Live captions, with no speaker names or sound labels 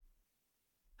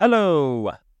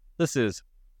Hello, this is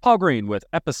Paul Green with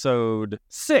episode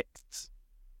 6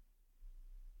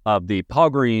 of the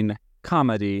Paul Green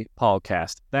Comedy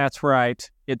PaulCast. That's right,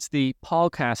 it's the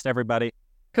PaulCast, everybody,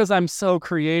 because I'm so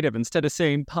creative. Instead of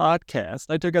saying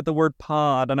podcast, I took out the word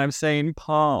pod and I'm saying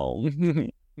Paul.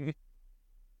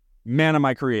 Man, am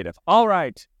I creative. All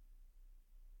right.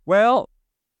 Well,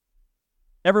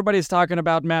 everybody's talking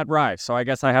about Matt Rife, so I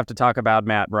guess I have to talk about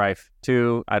Matt Rife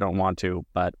too. I don't want to,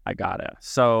 but I gotta.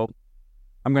 So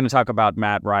I'm going to talk about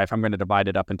Matt Rife. I'm going to divide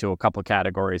it up into a couple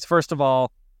categories. First of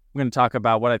all, I'm going to talk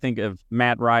about what I think of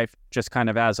Matt Rife just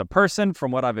kind of as a person from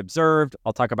what I've observed.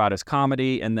 I'll talk about his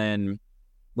comedy, and then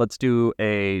let's do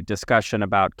a discussion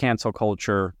about cancel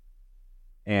culture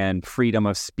and freedom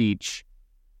of speech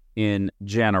in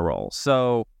general.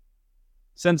 So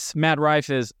since Matt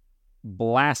Rife is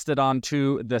blasted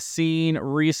onto the scene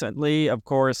recently, of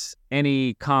course,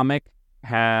 any comic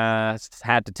has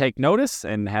had to take notice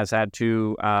and has had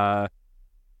to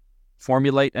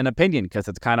formulate an opinion, because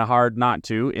it's kind of hard not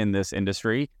to in this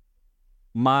industry.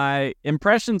 My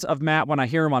impressions of Matt when I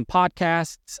hear him on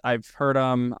podcasts, I've heard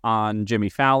him on Jimmy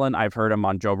Fallon, I've heard him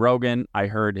on Joe Rogan, I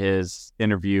heard his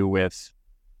interview with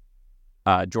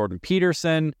Jordan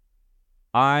Peterson.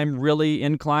 I'm really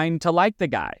inclined to like the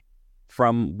guy.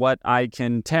 From what I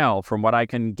can tell, from what I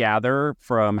can gather,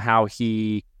 from how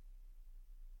he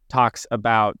talks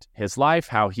about his life,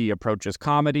 how he approaches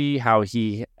comedy, how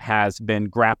he has been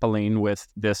grappling with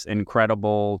this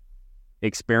incredible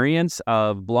experience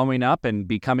of blowing up and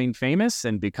becoming famous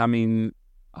and becoming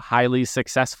highly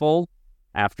successful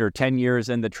after 10 years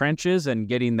in the trenches and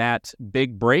getting that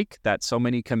big break that so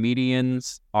many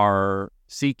comedians are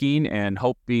seeking and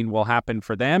hoping will happen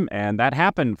for them. And that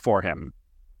happened for him.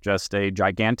 Just a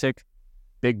gigantic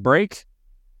big break.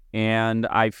 And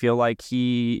I feel like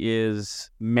he is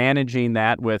managing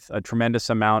that with a tremendous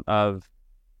amount of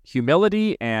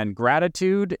humility and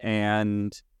gratitude.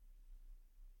 And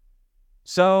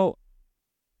so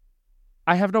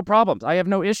I have no problems. I have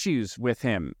no issues with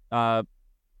him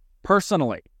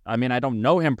personally. I mean, I don't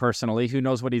know him personally. Who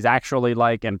knows what he's actually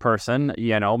like in person?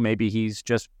 You know, maybe he's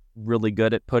just really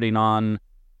good at putting on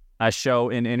a show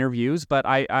in interviews, but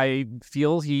I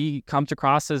feel he comes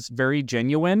across as very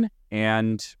genuine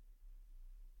and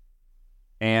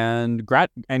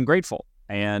grateful,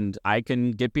 and I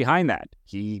can get behind that.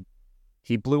 He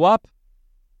blew up,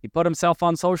 he put himself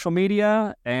on social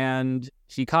media, and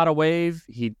he caught a wave.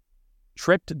 He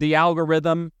tripped the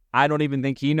algorithm. I don't even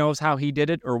think he knows how he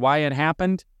did it or why it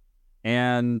happened,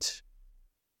 and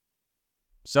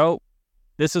so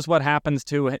this is what happened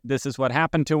to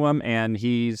him, and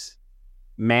he's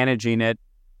managing it,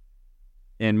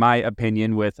 in my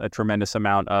opinion, with a tremendous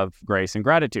amount of grace and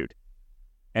gratitude.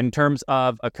 In terms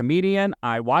of a comedian,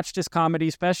 I watched his comedy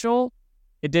special.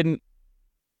 It didn't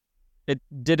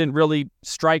really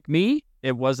strike me.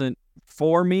 It wasn't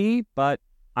for me, but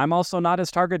I'm also not his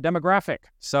target demographic.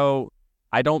 So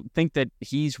I don't think that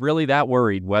he's really that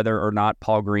worried whether or not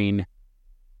Paul Green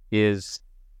is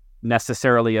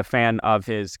necessarily a fan of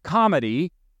his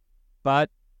comedy.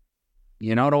 But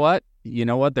you know what?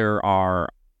 There are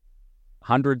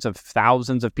hundreds of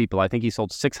thousands of people. I think he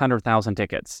sold 600,000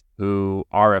 tickets who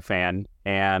are a fan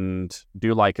and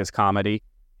do like his comedy.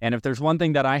 And if there's one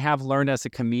thing that I have learned as a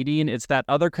comedian, it's that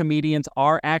other comedians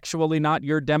are actually not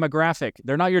your demographic.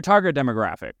 They're not your target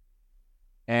demographic.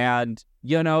 And,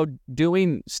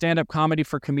 doing stand-up comedy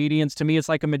for comedians, to me, it's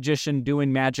like a magician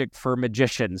doing magic for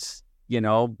magicians.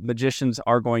 Magicians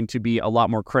are going to be a lot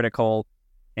more critical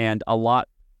and a lot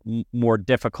more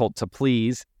difficult to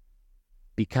please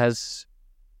because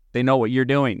they know what you're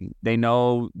doing. They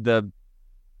know the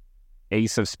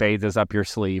ace of spades is up your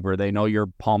sleeve, or they know you're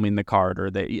palming the card,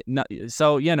 or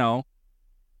so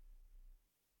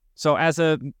as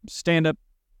a stand-up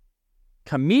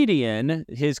comedian,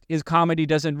 his comedy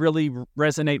doesn't really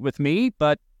resonate with me,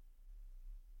 but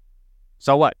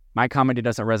so what? My comedy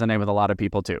doesn't resonate with a lot of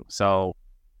people too. So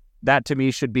that to me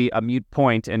should be a moot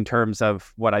point in terms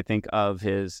of what I think of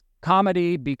his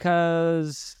comedy,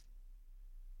 because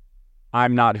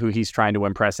I'm not who he's trying to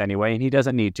impress anyway, and he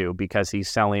doesn't need to, because he's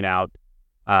selling out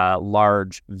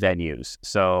large venues.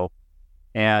 So,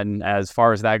 and as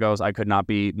far as that goes, I could not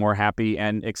be more happy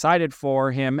and excited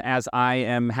for him, as I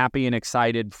am happy and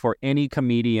excited for any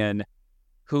comedian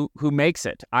who makes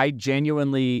it. I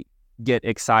genuinely get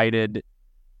excited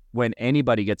when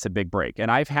anybody gets a big break.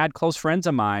 And I've had close friends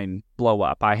of mine blow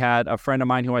up. I had a friend of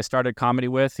mine who I started comedy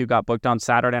with who got booked on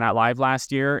Saturday Night Live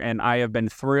last year, and I have been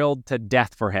thrilled to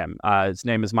death for him. His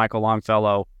name is Michael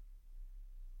Longfellow.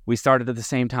 We started at the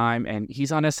same time, and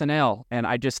he's on SNL. And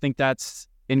I just think that's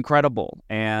incredible.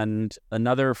 And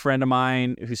another friend of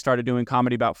mine who started doing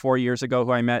comedy about 4 years ago,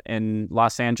 who I met in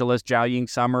Los Angeles, Zhao Ying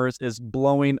Summers, is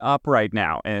blowing up right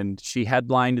now. And she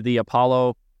headlined the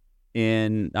Apollo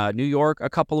in New York a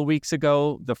couple of weeks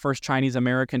ago, the first Chinese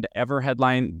American to ever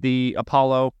headline the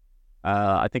Apollo.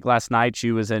 I think last night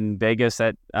she was in Vegas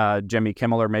at Jimmy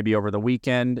Kimmel, or maybe over the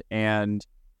weekend, and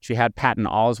she had Patton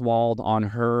Oswalt on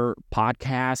her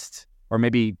podcast, or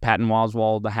maybe Patton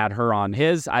Oswalt had her on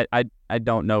his. I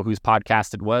don't know whose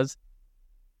podcast it was.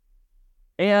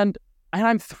 And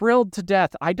I'm thrilled to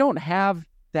death. I don't have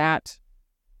that,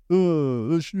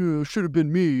 this should have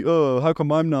been me. How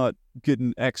come I'm not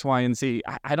getting X, Y, and Z?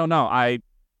 I don't know. I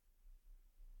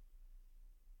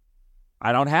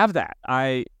don't have that.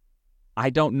 I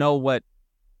don't know what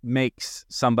makes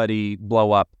somebody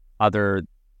blow up other,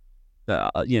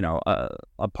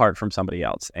 apart from somebody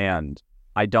else. And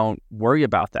I don't worry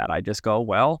about that. I just go,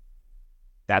 well,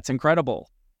 that's incredible.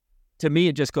 To me,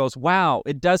 it just goes, wow,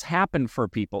 it does happen for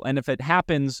people. And if it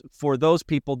happens for those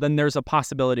people, then there's a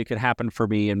possibility it could happen for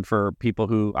me and for people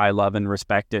who I love and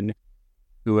respect and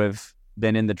who have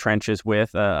been in the trenches with.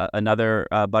 Another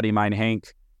buddy of mine,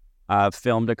 Hank,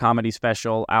 filmed a comedy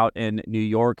special out in New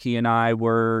York. He and I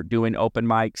were doing open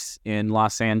mics in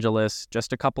Los Angeles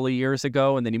just a couple of years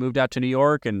ago, and then he moved out to New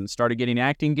York and started getting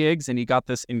acting gigs, and he got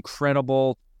this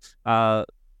incredible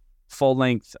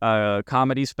full-length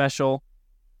comedy special,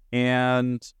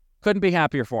 and couldn't be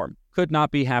happier for him. Could not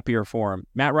be happier for him.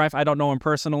 Matt Rife, I don't know him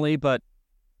personally, but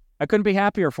I couldn't be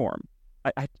happier for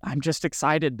him. I'm just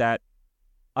excited that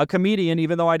a comedian,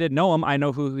 even though I didn't know him, I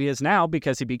know who he is now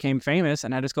because he became famous,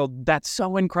 and I just go, that's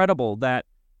so incredible that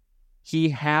he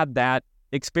had that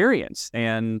experience.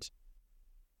 And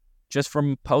just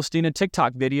from posting a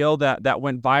TikTok video that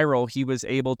went viral, he was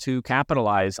able to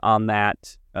capitalize on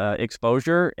that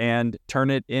exposure and turn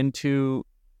it into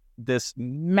this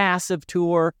massive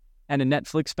tour and a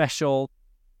Netflix special.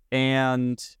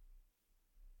 And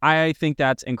I think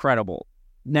that's incredible.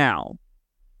 Now,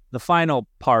 the final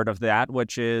part of that,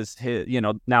 which is,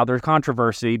 now there's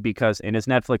controversy because in his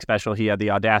Netflix special, he had the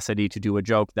audacity to do a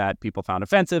joke that people found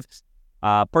offensive.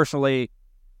 Personally,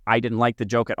 I didn't like the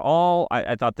joke at all.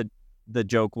 I thought that the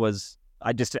joke was,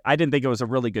 I didn't think it was a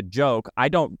really good joke.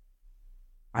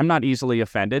 I'm not easily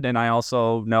offended. And I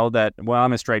also know that, well,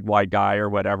 I'm a straight white guy or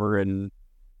whatever. And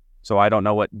so I don't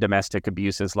know what domestic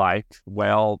abuse is like.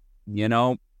 Well,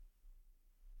 maybe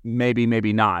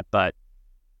not. But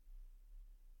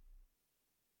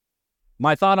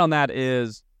my thought on that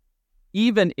is,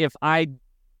 even if I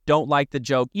don't like the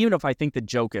joke, even if I think the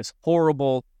joke is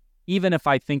horrible, even if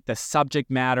I think the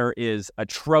subject matter is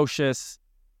atrocious,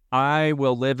 I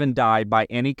will live and die by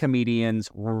any comedian's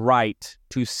right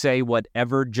to say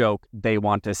whatever joke they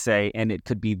want to say, and it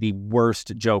could be the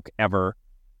worst joke ever.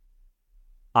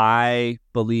 I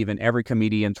believe in every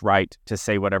comedian's right to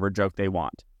say whatever joke they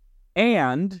want.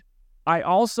 And I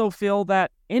also feel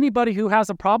that anybody who has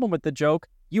a problem with the joke,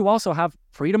 you also have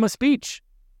freedom of speech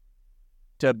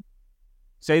to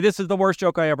say, this is the worst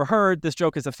joke I ever heard, this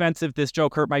joke is offensive, this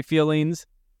joke hurt my feelings.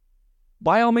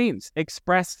 By all means,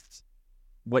 express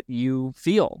what you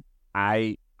feel.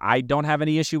 I don't have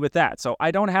any issue with that. So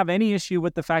I don't have any issue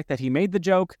with the fact that he made the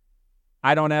joke.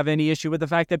 I don't have any issue with the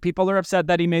fact that people are upset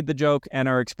that he made the joke and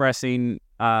are expressing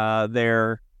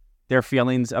their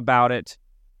feelings about it.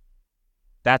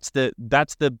 That's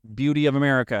the beauty of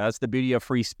America. That's the beauty of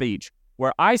free speech.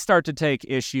 Where I start to take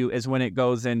issue is when it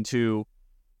goes into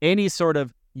any sort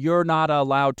of, you're not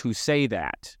allowed to say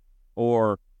that,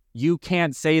 or you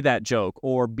can't say that joke,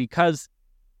 or because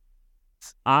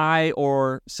I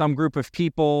or some group of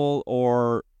people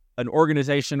or an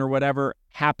organization or whatever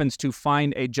happens to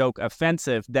find a joke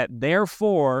offensive, that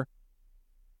therefore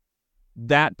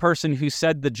that person who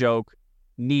said the joke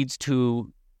needs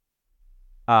to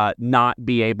not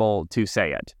be able to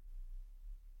say it.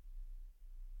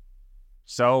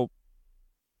 So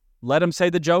let him say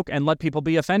the joke and let people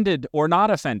be offended or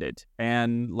not offended,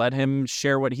 and let him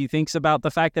share what he thinks about the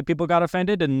fact that people got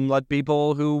offended, and let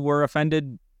people who were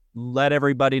offended let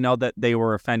everybody know that they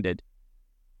were offended.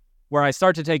 Where I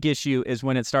start to take issue is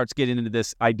when it starts getting into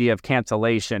this idea of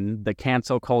cancellation, the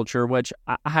cancel culture, which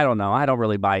I don't know. I don't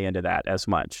really buy into that as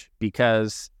much,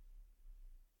 because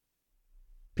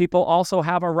people also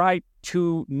have a right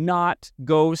to not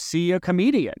go see a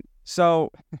comedian. So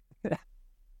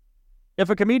if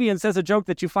a comedian says a joke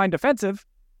that you find offensive,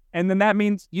 and then that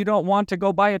means you don't want to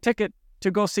go buy a ticket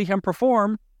to go see him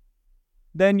perform,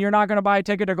 then you're not going to buy a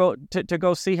ticket to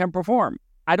go see him perform.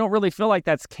 I don't really feel like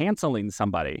that's canceling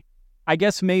somebody. I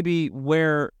guess maybe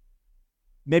where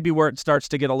it starts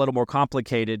to get a little more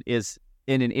complicated is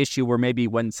in an issue where maybe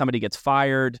when somebody gets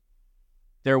fired,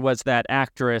 there was that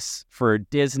actress for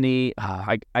Disney.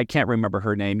 I can't remember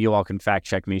her name. You all can fact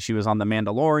check me. She was on The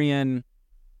Mandalorian,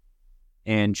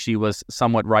 and she was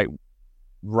somewhat right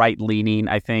leaning,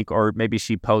 I think, or maybe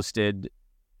she posted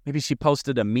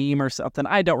a meme or something.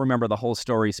 I don't remember the whole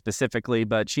story specifically,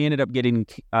 but she ended up getting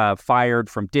fired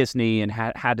from Disney and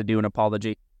had to do an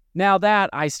apology. Now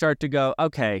that I start to go,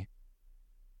 okay,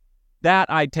 that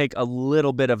I take a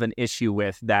little bit of an issue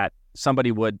with, that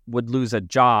somebody would lose a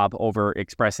job over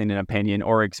expressing an opinion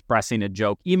or expressing a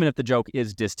joke, even if the joke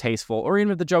is distasteful or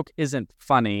even if the joke isn't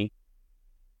funny.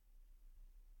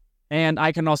 And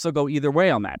I can also go either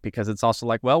way on that, because it's also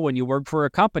like, well, when you work for a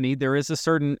company, there is a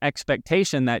certain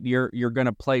expectation that you're going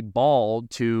to play ball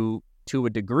to a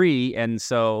degree. And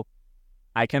so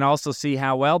I can also see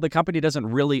how, well, the company doesn't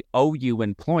really owe you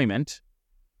employment.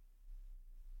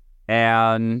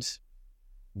 And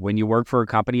when you work for a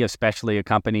company, especially a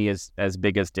company as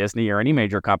big as Disney or any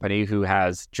major company who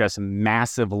has just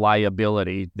massive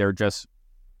liability, they're just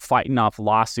fighting off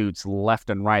lawsuits left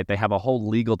and right. They have a whole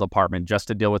legal department just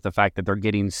to deal with the fact that they're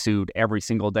getting sued every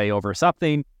single day over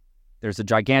something. There's a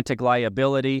gigantic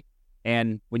liability.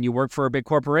 And when you work for a big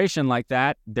corporation like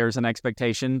that, there's an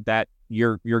expectation that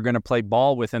you're going to play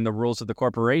ball within the rules of the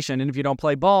corporation. And if you don't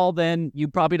play ball, then you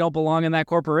probably don't belong in that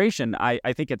corporation. I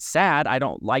think it's sad. I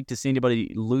don't like to see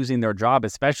anybody losing their job,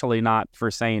 especially not for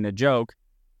saying a joke.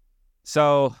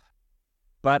 So,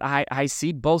 but I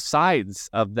see both sides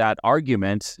of that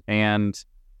argument. And,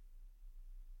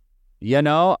 you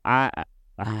know, I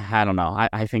don't know.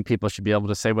 I think people should be able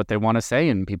to say what they want to say,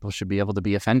 and people should be able to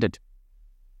be offended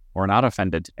or not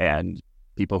offended, and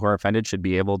people who are offended should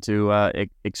be able to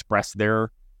express their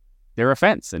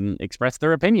offense and express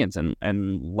their opinions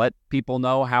and let people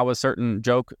know how a certain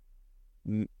joke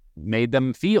made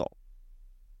them feel.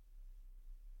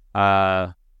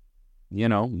 You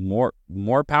know,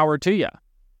 more power to you.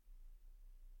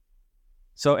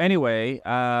 So anyway,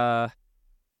 I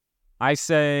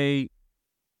say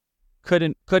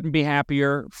couldn't be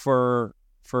happier for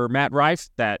Matt Rife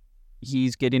that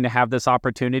he's getting to have this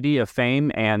opportunity of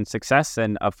fame and success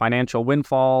and a financial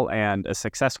windfall and a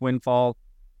success windfall.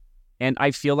 And I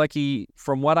feel like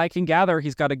from what I can gather,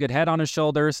 he's got a good head on his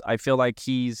shoulders. I feel like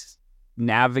he's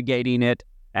navigating it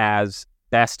as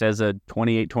best as a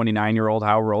 28, 29-year-old,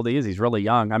 however old he is. He's really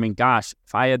young. I mean, gosh,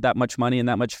 if I had that much money and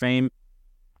that much fame,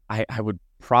 I would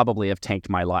probably have tanked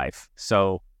my life.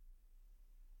 So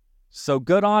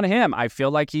good on him. I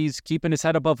feel like he's keeping his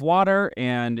head above water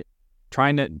and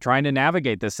trying to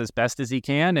navigate this as best as he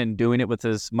can, and doing it with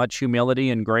as much humility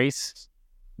and grace,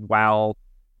 while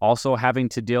also having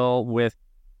to deal with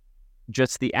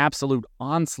just the absolute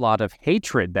onslaught of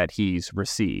hatred that he's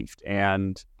received.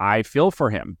 And I feel for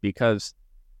him, because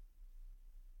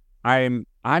I'm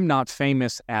not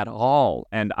famous at all,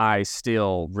 and I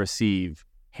still receive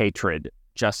hatred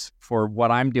just for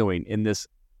what I'm doing in this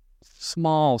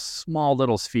small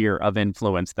little sphere of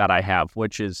influence that I have,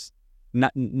 which is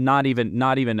not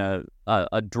even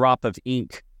a drop of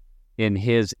ink in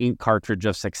his ink cartridge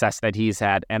of success that he's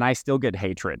had, and I still get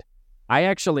hatred. I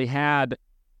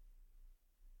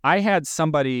had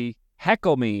somebody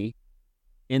heckle me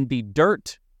in the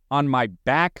dirt on my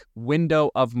back window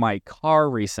of my car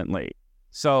recently.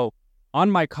 So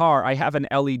on my car, I have an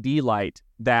LED light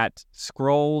that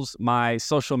scrolls my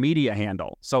social media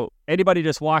handle. So anybody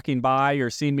just walking by or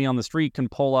seeing me on the street can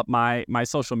pull up my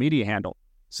social media handle.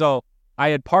 So I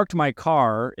had parked my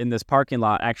car in this parking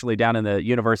lot, actually down in the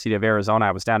University of Arizona.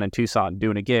 I was down in Tucson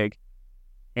doing a gig,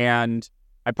 and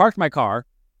I parked my car.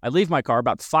 I leave my car.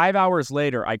 About 5 hours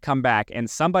later, I come back, and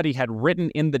somebody had written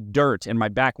in the dirt in my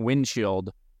back windshield,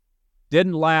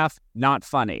 "Didn't laugh, not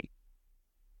funny."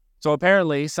 So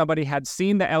apparently somebody had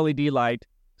seen the LED light,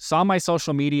 saw my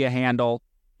social media handle,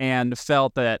 and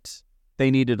felt that they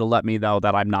needed to let me know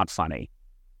that I'm not funny.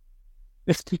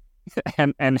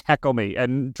 and heckle me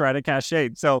and try to cast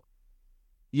shade. So,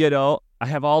 you know, I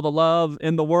have all the love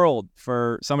in the world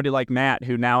for somebody like Matt,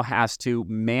 who now has to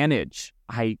manage.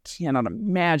 I cannot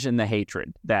imagine the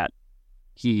hatred that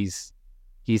he's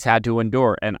had to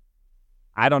endure. And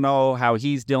I don't know how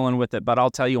he's dealing with it, but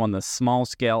I'll tell you, on the small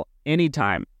scale,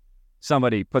 anytime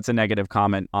somebody puts a negative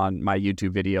comment on my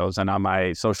YouTube videos and on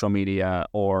my social media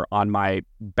or on my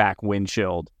back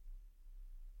windshield,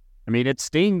 I mean, it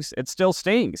stings. It still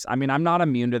stings. I mean, I'm not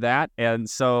immune to that. And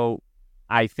so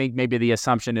I think maybe the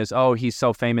assumption is, oh, he's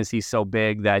so famous, he's so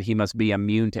big that he must be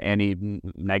immune to any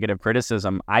negative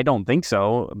criticism. I don't think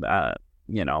so.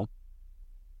 You know,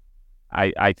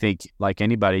 I think like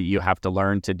anybody, you have to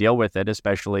learn to deal with it,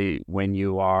 especially when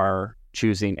you are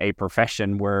choosing a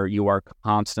profession where you are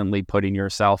constantly putting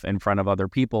yourself in front of other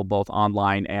people, both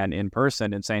online and in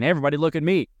person, and saying, hey, everybody, look at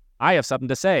me. I have something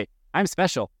to say. I'm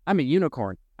special. I'm a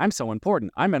unicorn. I'm so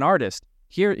important. I'm an artist.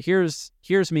 Here's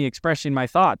me expressing my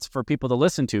thoughts for people to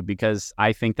listen to because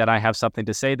I think that I have something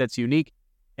to say that's unique.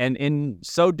 And in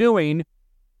so doing,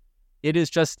 it is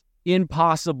just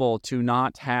impossible to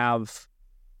not have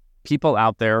people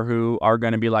out there who are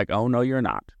going to be like, oh, no, you're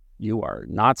not. You are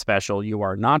not special. You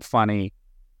are not funny.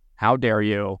 How dare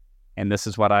you? And this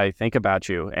is what I think about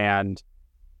you. And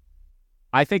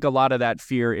I think a lot of that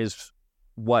fear is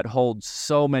what holds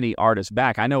so many artists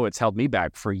back. I know it's held me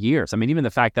back for years. I mean, even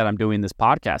the fact that I'm doing this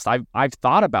podcast, I've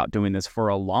thought about doing this for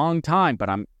a long time, but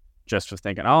I'm just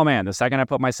thinking, oh man, the second I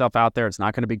put myself out there, it's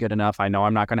not going to be good enough. I know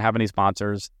I'm not going to have any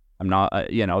sponsors. I'm not,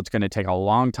 it's going to take a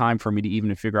long time for me to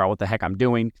even figure out what the heck I'm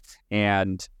doing.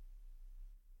 And,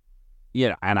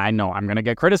 and I know I'm going to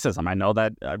get criticism. I know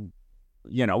that,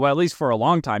 well, at least for a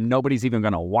long time, nobody's even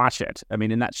going to watch it. I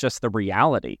mean, and that's just the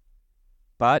reality.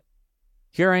 But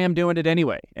here I am doing it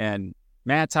anyway. And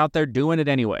Matt's out there doing it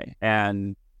anyway.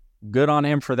 And good on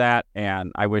him for that.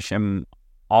 And I wish him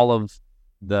all of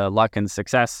the luck and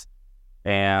success.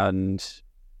 And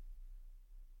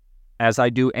as I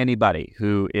do anybody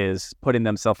who is putting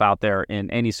themselves out there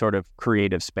in any sort of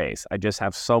creative space, I just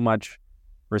have so much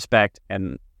respect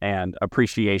and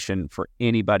appreciation for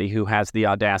anybody who has the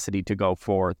audacity to go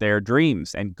for their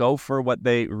dreams and go for what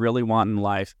they really want in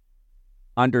life,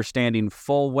 understanding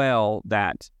full well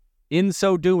that in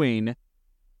so doing,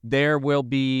 there will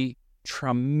be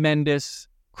tremendous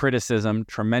criticism,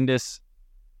 tremendous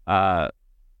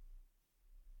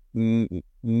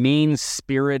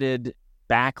mean-spirited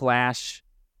backlash.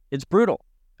 It's brutal.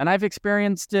 And I've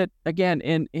experienced it, again,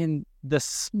 in the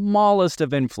smallest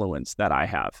of influence that I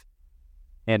have.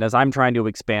 And as I'm trying to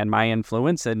expand my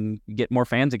influence and get more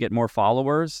fans and get more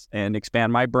followers and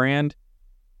expand my brand,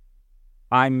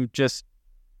 I'm just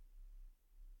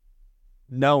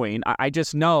knowing, I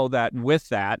just know that with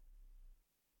that,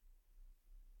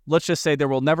 let's just say there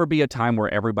will never be a time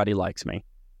where everybody likes me.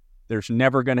 There's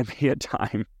never going to be a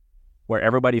time where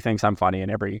everybody thinks I'm funny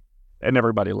and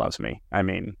everybody loves me. I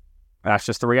mean, that's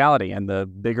just the reality. And the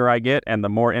bigger I get and the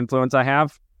more influence I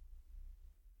have,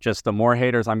 just the more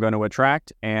haters I'm going to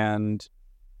attract. And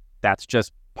that's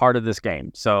just part of this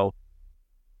game. So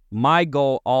my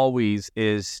goal always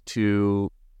is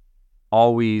to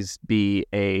always be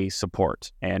a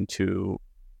support and to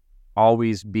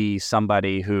always be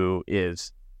somebody who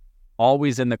is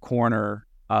always in the corner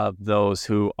of those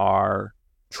who are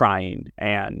trying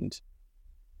and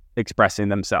expressing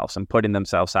themselves and putting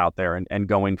themselves out there and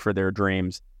going for their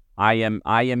dreams. I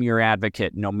am your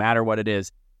advocate, no matter what it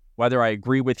is, whether I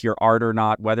agree with your art or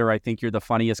not, whether I think you're the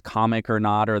funniest comic or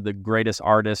not, or the greatest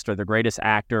artist or the greatest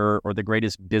actor or the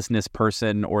greatest business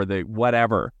person or the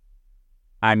whatever.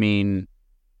 I mean,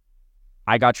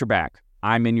 I got your back.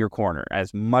 I'm in your corner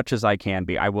as much as I can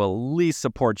be. I will at least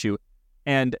support you,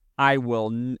 and I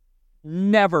will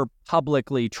never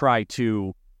publicly try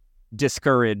to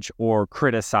discourage or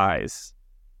criticize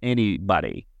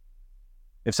anybody.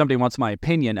 If somebody wants my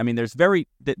opinion, I mean, there's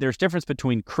difference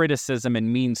between criticism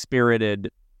and mean-spirited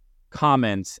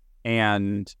comments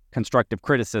and constructive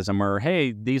criticism, or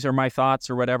hey, these are my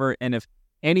thoughts or whatever. And if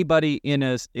anybody in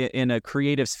a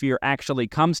creative sphere actually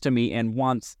comes to me and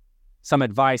wants some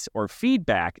advice or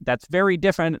feedback, that's very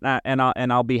different,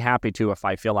 and I'll be happy to if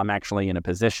I feel I'm actually in a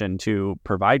position to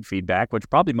provide feedback, which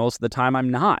probably most of the time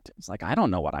I'm not. It's like, I don't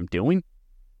know what I'm doing.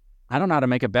 I don't know how to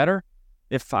make it better.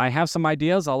 If I have some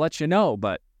ideas, I'll let you know.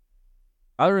 But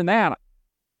other than that,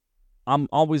 I'm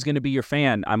always going to be your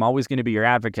fan. I'm always going to be your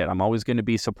advocate. I'm always going to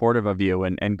be supportive of you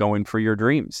and going for your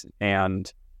dreams.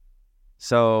 And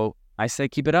so I say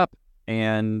keep it up.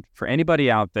 And for anybody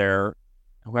out there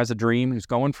who has a dream, who's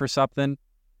going for something,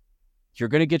 you're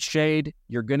going to get shade,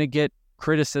 you're going to get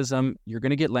criticism, you're going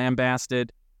to get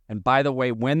lambasted. And by the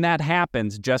way, when that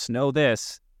happens, just know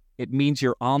this, it means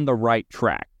you're on the right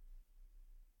track.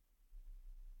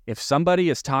 If somebody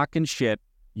is talking shit,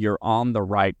 you're on the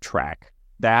right track.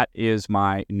 That is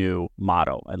my new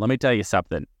motto. And let me tell you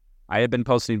something. I have been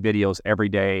posting videos every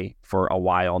day for a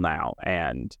while now,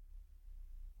 and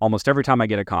almost every time I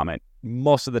get a comment,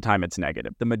 most of the time it's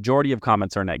negative. The majority of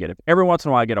comments are negative. Every once in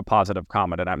a while I get a positive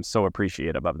comment, and I'm so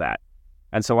appreciative of that.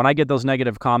 And so when I get those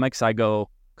negative comments, I go,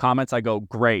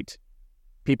 great.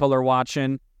 People are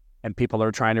watching, and people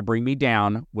are trying to bring me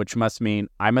down, which must mean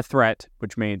I'm a threat,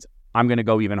 which means I'm going to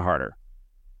go even harder.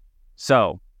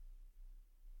 So,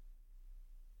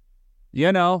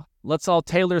 let's all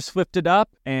Taylor Swift it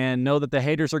up and know that the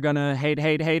haters are going to hate,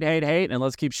 and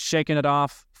let's keep shaking it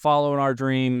off, following our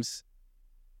dreams,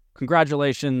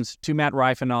 congratulations to Matt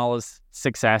Rife and all his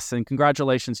success, and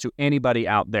congratulations to anybody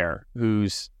out there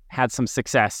who's had some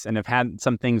success and have had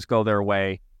some things go their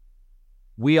way.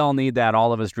 We all need that.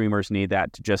 All of us dreamers need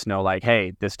that, to just know, like,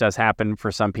 hey, this does happen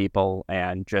for some people,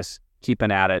 and just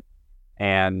keeping at it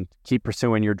and keep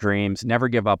pursuing your dreams. Never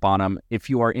give up on them.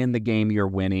 If you are in the game, you're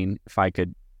winning. If I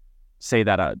could say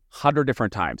that 100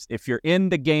 different times. If you're in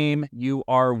the game, you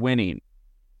are winning.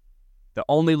 The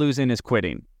only losing is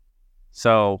quitting.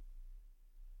 So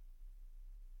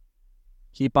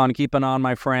keep on keeping on,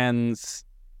 my friends,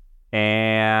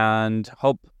 and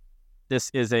hope this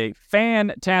is a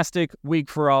fantastic week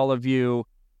for all of you.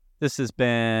 This has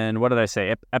been, what did I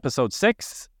say, episode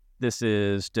 6. This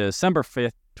is December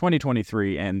 5th,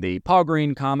 2023, and the Paul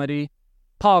Green Comedy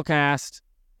PaulCast.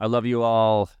 I love you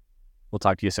all. We'll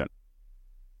talk to you soon.